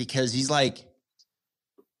 because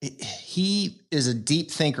he is a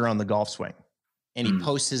deep thinker on the golf swing, and he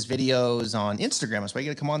posts his videos on Instagram. That's why you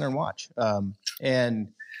got to come on there and watch. And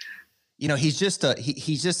you know, he's just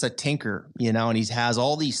a tinker, you know, and he has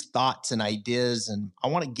all these thoughts and ideas, and I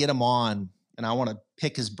want to get him on and I want to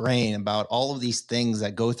pick his brain about all of these things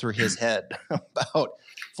that go through his head about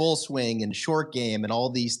full swing and short game and all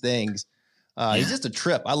these things. He's just a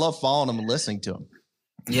trip. I love following him and listening to him.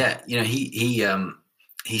 Yeah.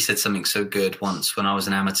 He said something so good once when I was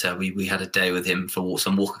an amateur. We had a day with him for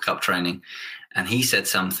some Walker Cup training, and he said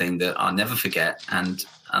something that I'll never forget. And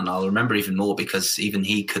I'll remember even more because even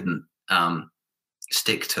he couldn't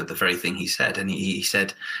stick to the very thing he said. And he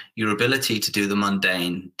said, your ability to do the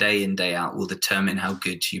mundane day in, day out will determine how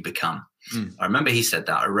good you become. I remember he said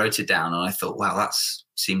that. I wrote it down and I thought, wow, that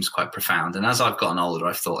seems quite profound. And as I've gotten older,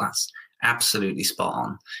 I've thought that's absolutely spot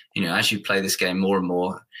on. As you play this game more and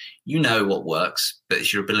more, what works, but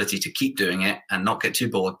it's your ability to keep doing it and not get too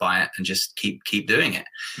bored by it and just keep doing it.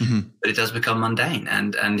 But it does become mundane.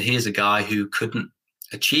 And here's a guy who couldn't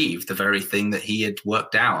achieve the very thing that he had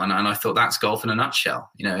worked out. And I thought that's golf in a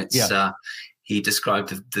nutshell. He described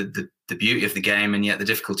the beauty of the game and yet the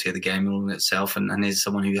difficulty of the game all in itself, and is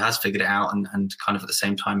someone who has figured it out and kind of at the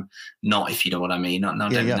same time not, if you know what I mean. Not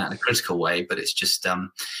that in a critical way, but it's just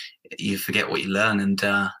you forget what you learn, and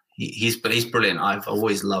he's brilliant. I've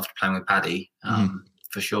always loved playing with Paddy,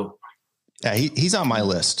 for sure. Yeah, he's on my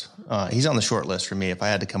list. He's on the short list for me. If I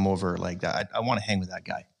had to come over like that, I want to hang with that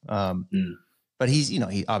guy. But he's,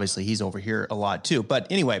 he obviously he's over here a lot too. But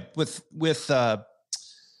anyway, with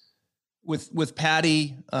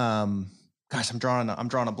Paddy, gosh, I'm drawing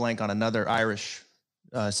a blank on another Irish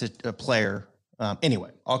player. Anyway,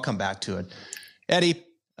 I'll come back to it. Eddie,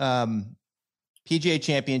 PGA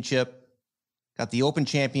Championship, got the Open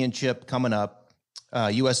Championship coming up,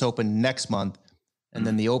 U.S. Open next month, and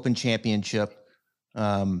then the Open Championship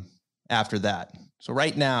after that. So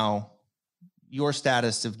right now, your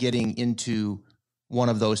status of getting into one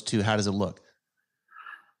of those two, how does it look?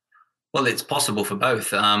 Well, it's possible for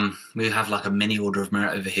both. We have like a mini order of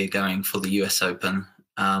merit over here going for the US Open.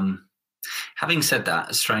 Having said that,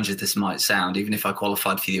 as strange as this might sound, even if I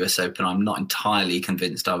qualified for the US Open, I'm not entirely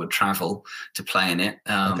convinced I would travel to play in it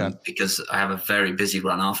because I have a very busy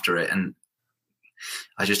run after it. And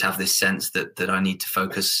I just have this sense that I need to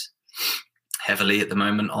focus heavily at the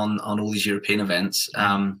moment on all these European events.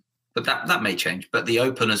 But that may change. But the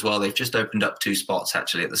Open as well, they've just opened up 2 spots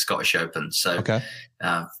actually at the Scottish Open. So,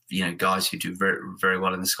 guys who do very, very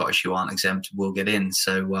well in the Scottish who aren't exempt will get in.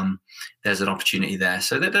 So there's an opportunity there.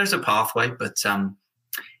 So there's a pathway, but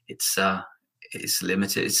it's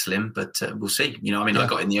limited, it's slim, but we'll see. I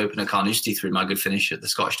got in the Open at Carnoustie through my good finish at the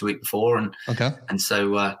Scottish the week before. And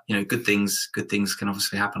so, good things can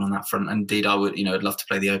obviously happen on that front. And indeed, I would, I'd love to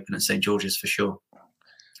play the Open at St. George's for sure.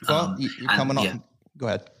 Well, you're coming on. Yeah. Go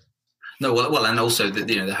ahead. No, well, and also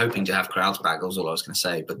they're hoping to have crowds back. That was all I was going to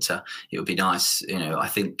say. But it would be nice. I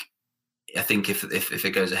think if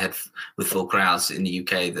it goes ahead with full crowds in the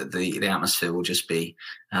UK, that the atmosphere will just be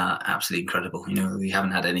absolutely incredible. We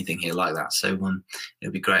haven't had anything here like that, so it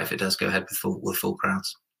would be great if it does go ahead with full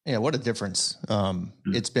crowds. Yeah, what a difference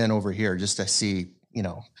it's been over here just to see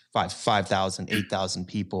 5,000, 8,000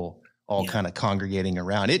 people all kind of congregating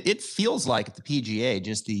around. It feels like at the PGA,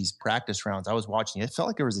 just these practice rounds I was watching, it felt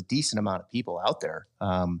like there was a decent amount of people out there.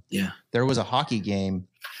 There was a hockey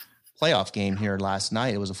playoff game here last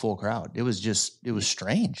night. It was a full crowd. It was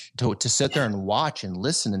strange to sit there and watch and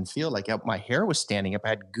listen and feel like my hair was standing up. I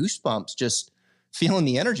had goosebumps just feeling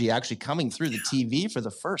the energy actually coming through the TV for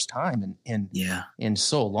the first time in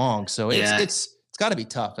so long. So it's got to be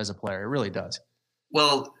tough as a player. It really does.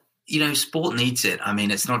 Well, sport needs it. I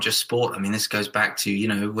mean, it's not just sport. I mean, this goes back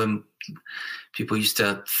to, when people used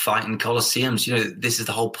to fight in coliseums, this is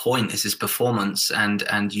the whole point. This is performance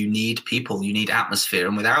and you need people, you need atmosphere.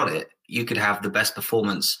 And without it, you could have the best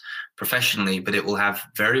performance professionally, but it will have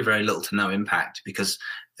very, very little to no impact because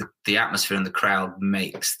the atmosphere and the crowd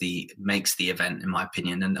makes the event, in my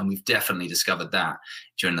opinion. And we've definitely discovered that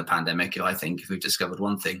during the pandemic. I think if we've discovered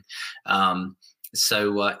one thing,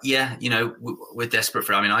 So, we're desperate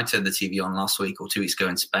for it. I mean, I turned the TV on last week or 2 weeks ago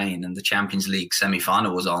in Spain and the Champions League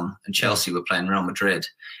semi-final was on and Chelsea were playing Real Madrid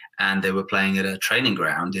and they were playing at a training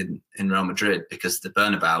ground in Real Madrid because the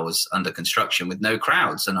Bernabeu was under construction with no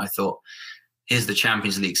crowds. And I thought, here's the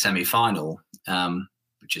Champions League semi-final,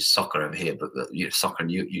 which is soccer over here, but soccer in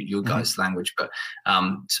your guys' language, but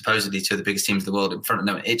supposedly 2 of the biggest teams in the world in front of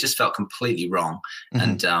them. It just felt completely wrong.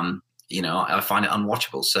 And, I find it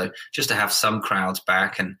unwatchable. So just to have some crowds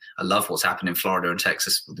back, and I love what's happened in Florida and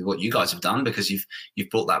Texas, what you guys have done, because you've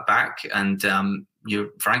brought that back, and you're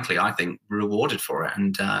frankly, I think, rewarded for it.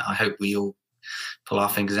 And I hope we all pull our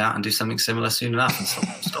fingers out and do something similar soon enough,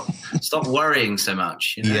 and stop worrying so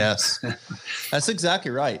much. Yes, that's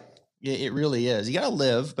exactly right. It really is. You got to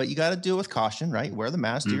live, but you got to do it with caution, right? Wear the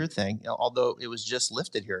mask, do your thing. Although it was just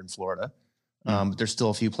lifted here in Florida. But there's still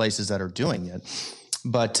a few places that are doing it.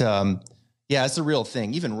 But yeah, it's a real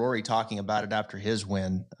thing. Even Rory talking about it after his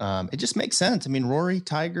win, it just makes sense. I mean, Rory,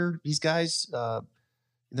 Tiger, these guys,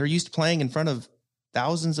 they're used to playing in front of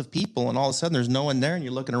thousands of people, and all of a sudden there's no one there, and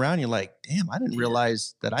you're looking around, you're like, damn, I didn't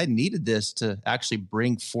realize that I needed this to actually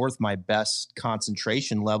bring forth my best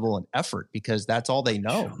concentration level and effort, because that's all they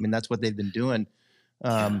know. I mean, that's what they've been doing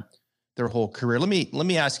their whole career. Let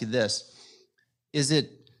me ask you this. Is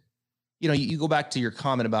it, you go back to your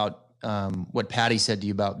comment about what Patty said to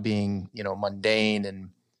you about being, mundane,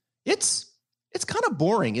 and it's kind of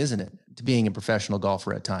boring, isn't it, to being a professional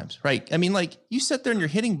golfer at times, right? I mean, like, you sit there and you're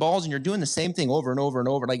hitting balls and you're doing the same thing over and over and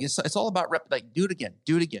over. Like, it's all about like, do it again,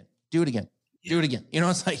 do it again, do it again, do it again.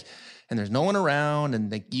 It's like, and there's no one around,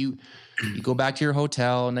 and like you go back to your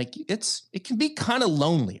hotel, and like, it can be kind of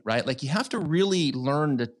lonely, right? Like, you have to really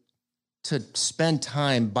learn to spend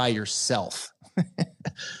time by yourself,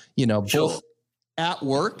 both at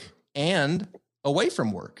work and away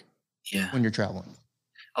from work. Yeah. When you're traveling.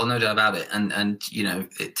 Oh, no doubt about it. And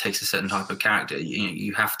it takes a certain type of character.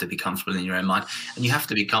 You have to be comfortable in your own mind, and you have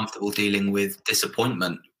to be comfortable dealing with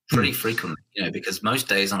disappointment pretty frequently, because most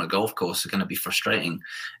days on a golf course are going to be frustrating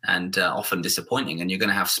and often disappointing. And you're going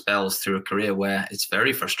to have spells through a career where it's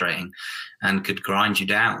very frustrating and could grind you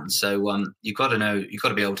down. So you've got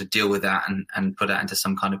to be able to deal with that and put that into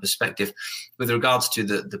some kind of perspective. With regards to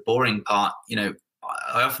the boring part,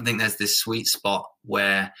 I often think there's this sweet spot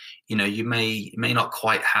where, you may not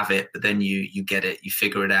quite have it, but then you get it, you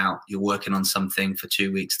figure it out, you're working on something for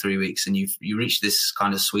 2 weeks, 3 weeks, and you reach this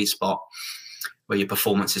kind of sweet spot where your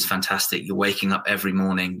performance is fantastic. You're waking up every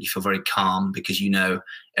morning, you feel very calm because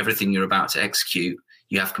everything you're about to execute,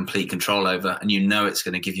 you have complete control over, and it's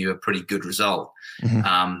going to give you a pretty good result.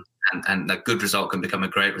 Mm-hmm. And that good result can become a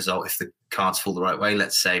great result if the cards fall the right way,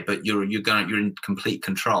 let's say. But you're in complete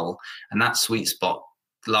control, and that sweet spot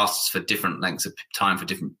lasts for different lengths of time for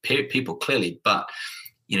different people, clearly. But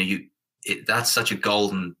that's such a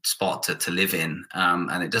golden spot to live in,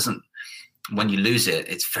 and it doesn't. When you lose it,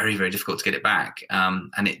 it's very, very difficult to get it back.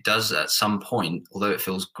 And it does at some point, although it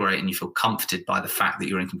feels great and you feel comforted by the fact that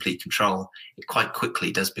you're in complete control, it quite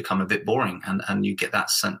quickly does become a bit boring, and you get that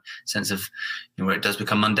sense of where it does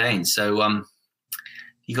become mundane. So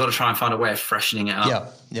you got to try and find a way of freshening it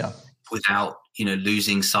up without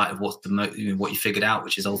losing sight of what you figured out,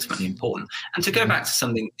 which is ultimately important. And to go back to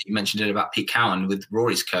something that you mentioned earlier about Pete Cowan with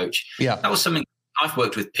Rory's coach, that was something I've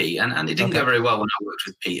worked with Pete, and it didn't go very well when I worked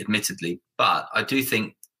with Pete, admittedly. But I do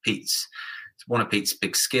think one of Pete's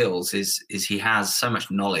big skills is he has so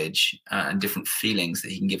much knowledge and different feelings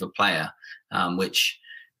that he can give a player, which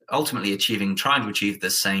ultimately trying to achieve the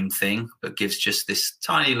same thing, but gives just this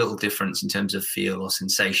tiny little difference in terms of feel or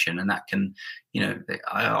sensation. And that can,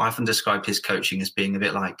 I often describe his coaching as being a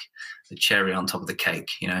bit like the cherry on top of the cake.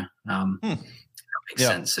 That makes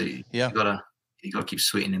sense. So you got to keep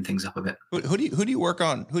sweetening things up a bit. Who do you work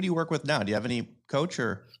on? Who do you work with now? Do you have any coach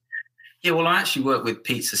or? Yeah, well, I actually work with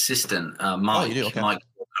Pete's assistant, Mike. Oh, you do? Okay. Mike.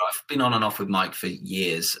 I've been on and off with Mike for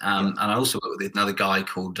years. And I also work with another guy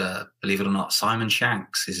called, believe it or not, Simon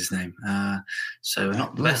Shanks is his name. So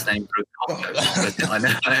not the best name for a golf coach, but I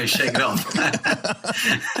know, shake it off.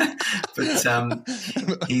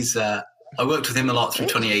 But I worked with him a lot through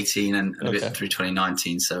 2018 and a bit through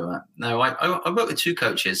 2019. So I work with two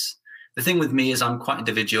coaches. The thing with me is I'm quite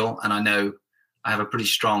individual, and I know I have a pretty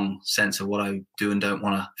strong sense of what I do and don't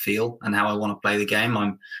want to feel and how I want to play the game. I'm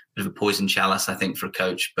a bit of a poison chalice, I think, for a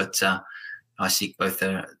coach, but I seek both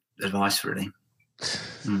their advice, really.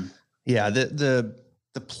 Yeah, the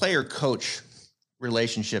player coach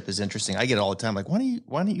relationship is interesting. I get it all the time. Like, why don't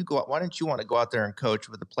you want to go out there and coach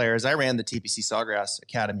with the players? I ran the TPC Sawgrass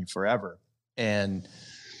Academy forever, and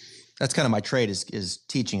that's kind of my trade is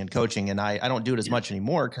teaching and coaching. And I don't do it as much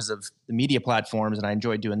anymore because of the media platforms, and I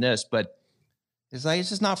enjoy doing this, but it's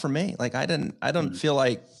just not for me. Like, I don't feel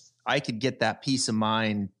like I could get that peace of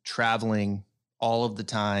mind traveling all of the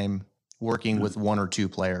time, working with one or two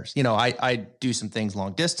players. I do some things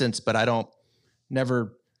long distance, but I don't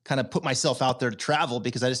never kind of put myself out there to travel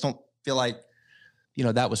because I just don't feel like,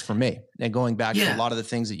 that was for me. And going back to a lot of the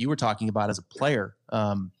things that you were talking about as a player,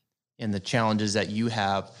 and the challenges that you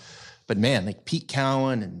have, but man, like Pete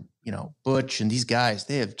Cowan and, Butch and these guys,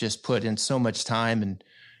 they have just put in so much time, and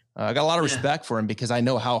I got a lot of respect for them because I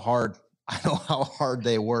know how hard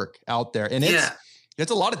they work out there. And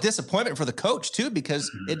it's a lot of disappointment for the coach too,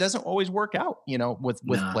 because it doesn't always work out,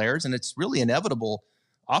 with players, and it's really inevitable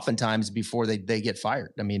oftentimes before they get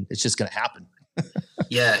fired. I mean, it's just going to happen.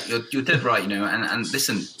 Yeah, you're dead right. And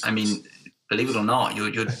listen, I mean, believe it or not,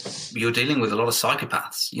 you're dealing with a lot of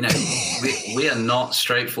psychopaths. You know, we are not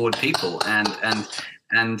straightforward people.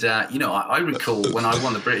 And you know, I recall when I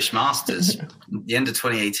won the British Masters, at the end of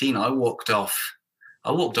 2018, I walked off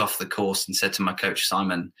the course and said to my coach,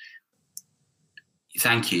 Simon,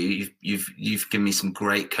 thank you. You've given me some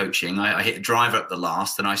great coaching. I hit a driver up the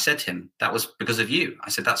last, and I said to him, that was because of you. I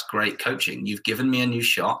said, that's great coaching. You've given me a new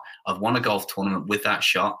shot. I've won a golf tournament with that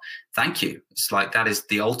shot. Thank you. It's like, that is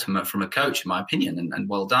the ultimate from a coach, in my opinion, and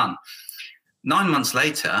well done. 9 months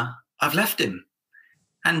later, I've left him.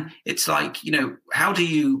 And it's like, you know, how do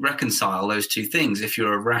you reconcile those two things if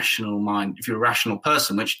you're a rational mind, if you're a rational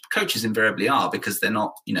person, which coaches invariably are, because they're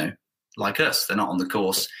not, you know, like us. They're not on the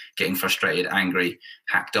course getting frustrated, angry,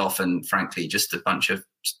 hacked off, and frankly, just a bunch of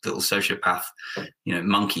little sociopath, you know,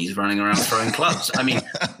 monkeys running around throwing clubs. I mean,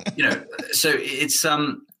 you know, so it's,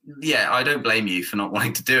 yeah, I don't blame you for not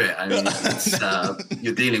wanting to do it. I mean, it's,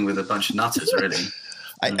 you're dealing with a bunch of nutters, really.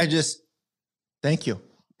 I just, thank you.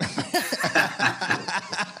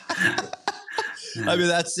 I mean,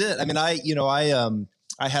 that's it. I mean,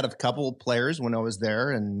 I had a couple of players when I was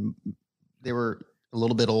there, and they were a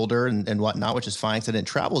little bit older and whatnot, which is fine because I didn't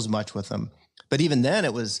travel as much with them. But even then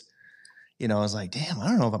it was, you know, I was like, damn, I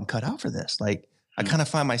don't know if I'm cut out for this. Like, I kind of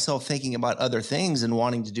find myself thinking about other things and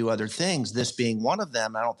wanting to do other things, this being one of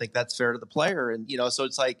them. I don't think that's fair to the player. And, you know, so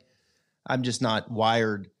it's like, I'm just not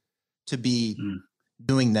wired to be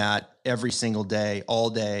doing that every single day, all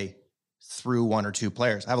day through one or two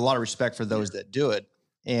players. I have a lot of respect for those that do it.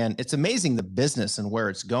 And it's amazing the business and where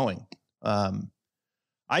it's going. I'm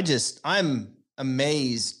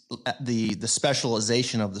amazed at the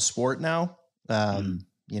specialization of the sport now.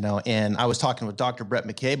 You know, and I was talking with Dr. Brett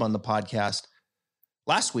McCabe on the podcast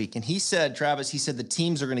last week, and he said, Travis, he said the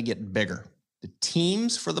teams are going to get bigger. The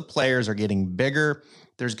teams for the players are getting bigger.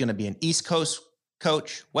 There's going to be an East Coast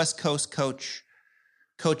coach, West Coast coach,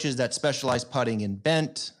 coaches that specialize putting in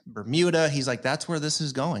Bent, Bermuda. He's like, that's where this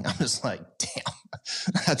is going. I'm just like,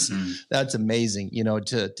 damn, that's amazing. You know,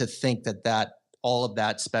 to think that all of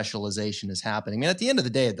that specialization is happening. I mean, at the end of the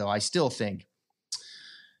day, though, I still think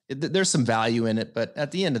there's some value in it, but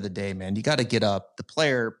at the end of the day, man, you got to get up. The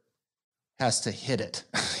player has to hit it,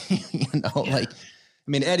 you know, like, I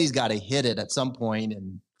mean, Eddie's got to hit it at some point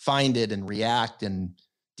and find it and react and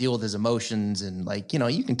deal with his emotions. And like, you know,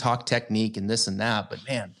 you can talk technique and this and that, but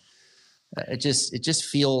man, it just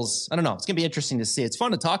feels, I don't know. It's gonna be interesting to see. It's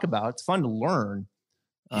fun to talk about. It's fun to learn.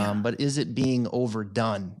 But is it being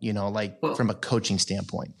overdone, you know, like from a coaching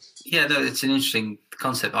standpoint? Yeah, no, it's an interesting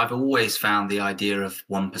concept. I've always found the idea of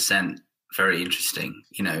 1% very interesting.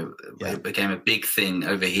 You know, it became a big thing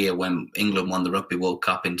over here when England won the Rugby World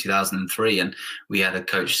Cup in 2003. And we had a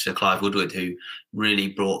coach, Sir Clive Woodward, who really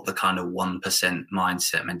brought the kind of 1%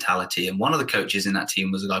 mindset mentality. And one of the coaches in that team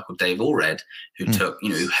was a guy called Dave Allred, who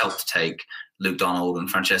who helped take Luke Donald and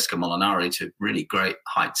Francesco Molinari to really great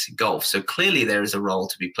heights in golf. So clearly there is a role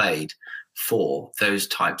to be played for those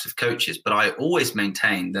types of coaches. But I always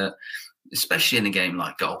maintain that, especially in a game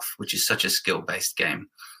like golf, which is such a skill-based game,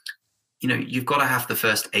 you know, you've got to have the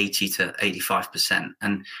first 80 to 85%.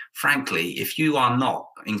 And frankly, if you are not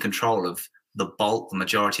in control of the bulk, the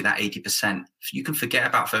majority, that 80%, you can forget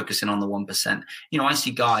about focusing on the 1%. You know, I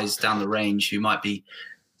see guys down the range who might be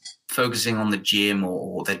focusing on the gym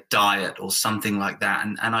or their diet or something like that.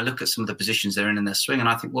 And I look at some of the positions they're in their swing, and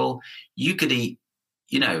I think, well, you could eat,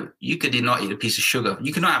 you know, you could not eat a piece of sugar.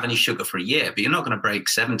 You could not have any sugar for a year, but you're not going to break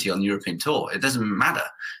 70 on the European tour. It doesn't matter.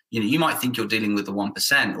 You know, you might think you're dealing with the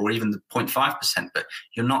 1% or even the 0.5%, but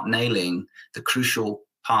you're not nailing the crucial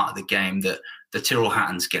part of the game that the Tyrrell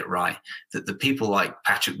Hattons get right, that the people like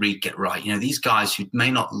Patrick Reed get right. You know, these guys who may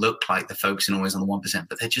not look like they're focusing always on the 1%,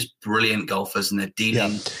 but they're just brilliant golfers, and they're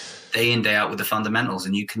dealing day in, day out with the fundamentals,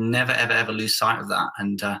 and you can never, ever, ever lose sight of that.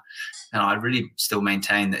 And I really still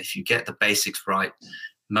maintain that if you get the basics right,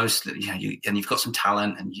 mostly, you know, and you've got some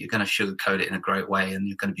talent, and you're going to sugarcoat it in a great way, and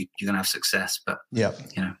you're going to have success. But you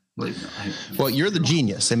know, well, you're the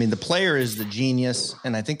genius. I mean, the player is the genius,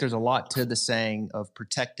 and I think there's a lot to the saying of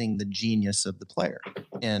protecting the genius of the player.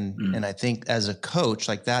 And I think as a coach,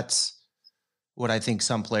 like that's what I think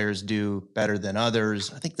some players do better than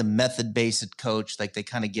others. I think the method-based coach, like they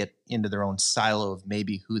kind of get into their own silo of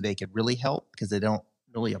maybe who they could really help because they don't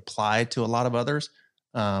really apply to a lot of others.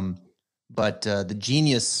 But the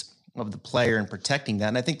genius of the player and protecting that,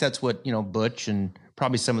 and I think that's what, you know, Butch and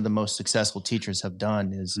probably some of the most successful teachers have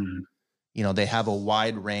done is, you know, they have a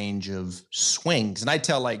wide range of swings. And I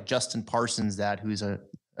tell like Justin Parsons that, who's a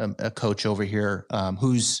coach over here,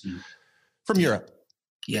 who's from Europe.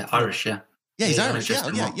 Yeah, Irish, yeah. Yeah, he's Irish.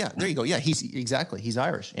 Yeah. There you go. Yeah, he's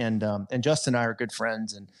Irish. And Justin and I are good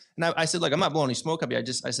friends. And I said, look, I'm not blowing any smoke up you.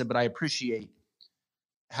 I said, but I appreciate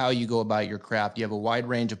how you go about your craft. You have a wide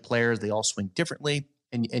range of players. They all swing differently.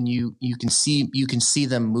 And you can see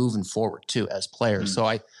them moving forward too as players.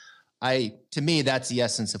 So to me, that's the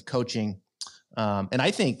essence of coaching. And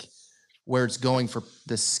I think where it's going for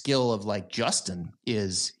the skill of like Justin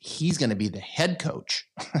is he's going to be the head coach.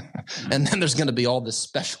 And then there's going to be all this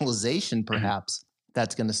specialization perhaps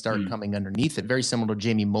that's going to start coming underneath it. Very similar to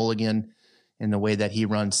Jamie Mulligan in the way that he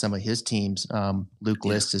runs some of his teams. Luke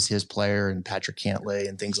List is his player and Patrick Cantlay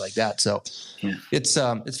and things like that. So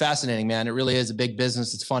it's fascinating, man. It really is a big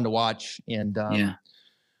business. It's fun to watch. And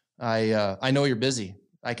I know you're busy.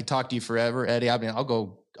 I could talk to you forever, Eddie. I mean, I'll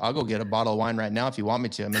go get a bottle of wine right now if you want me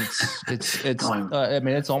to. I mean,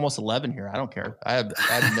 it's almost 11 here. I don't care. I have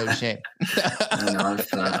no shame.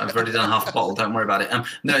 I've already done half a bottle. Don't worry about it.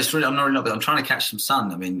 No, it's really, I'm trying to catch some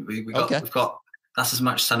sun. I mean, we've got that's as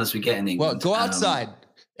much sun as we get in England. Well, go outside,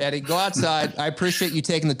 Eddie. Go outside. I appreciate you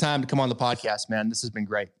taking the time to come on the podcast, man. This has been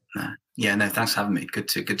great. Yeah, no, thanks for having me. Good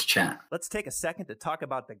to chat. Let's take a second to talk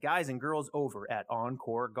about the guys and girls over at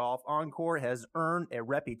OnCore Golf. OnCore has earned a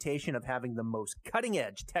reputation of having the most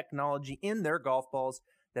cutting-edge technology in their golf balls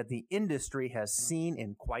that the industry has seen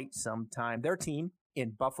in quite some time. Their team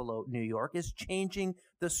in Buffalo, New York, is changing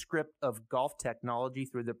the script of golf technology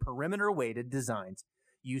through the perimeter-weighted designs,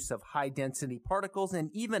 use of high-density particles,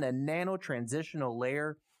 and even a nano-transitional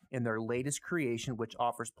layer in their latest creation, which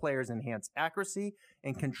offers players enhanced accuracy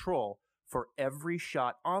and control for every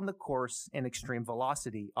shot on the course and extreme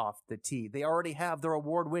velocity off the tee. They already have their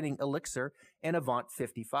award-winning Elixir and Avant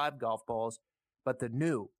 55 golf balls, but the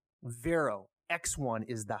new Vero X1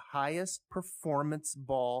 is the highest performance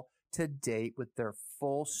ball to date. With their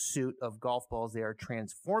full suit of golf balls, they are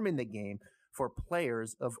transforming the game for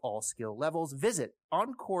players of all skill levels. Visit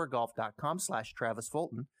OnCoreGolf.com/Travis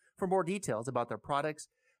Fulton for more details about their products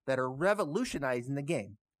that are revolutionizing the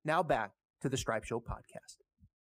game. Now back to the Stripe Show podcast.